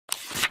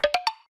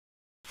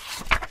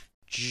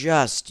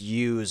Just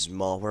use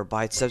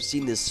Malwarebytes. I've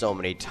seen this so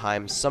many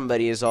times.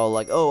 Somebody is all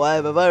like, oh, I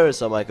have a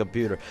virus on my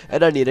computer,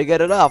 and I need to get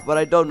it off, but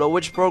I don't know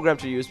which program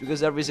to use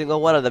because every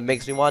single one of them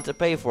makes me want to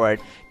pay for it.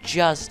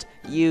 Just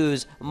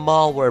use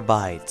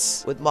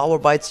Malwarebytes. With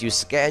Malwarebytes, you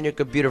scan your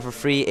computer for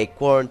free, it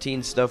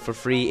quarantines stuff for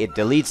free, it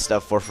deletes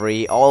stuff for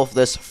free, all of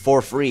this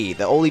for free.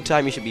 The only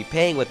time you should be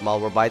paying with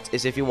Malwarebytes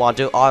is if you want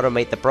to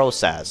automate the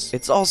process.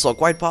 It's also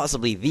quite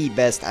possibly the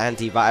best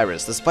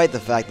antivirus, despite the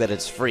fact that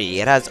it's free.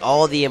 It has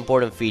all the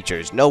important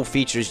features. No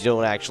features you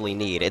don't actually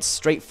need. It's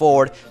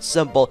straightforward,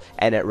 simple,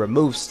 and it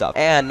removes stuff.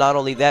 And not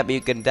only that, but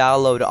you can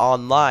download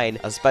online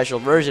a special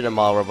version of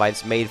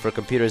Malwarebytes made for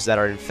computers that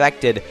are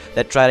infected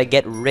that try to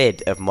get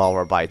rid of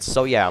Malwarebytes.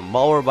 So yeah,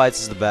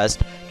 Malwarebytes is the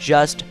best.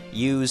 Just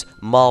use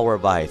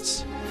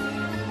Malwarebytes.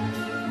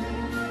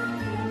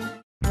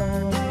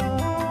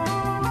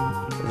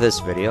 This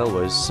video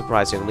was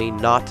surprisingly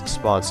not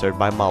sponsored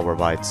by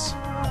Malwarebytes.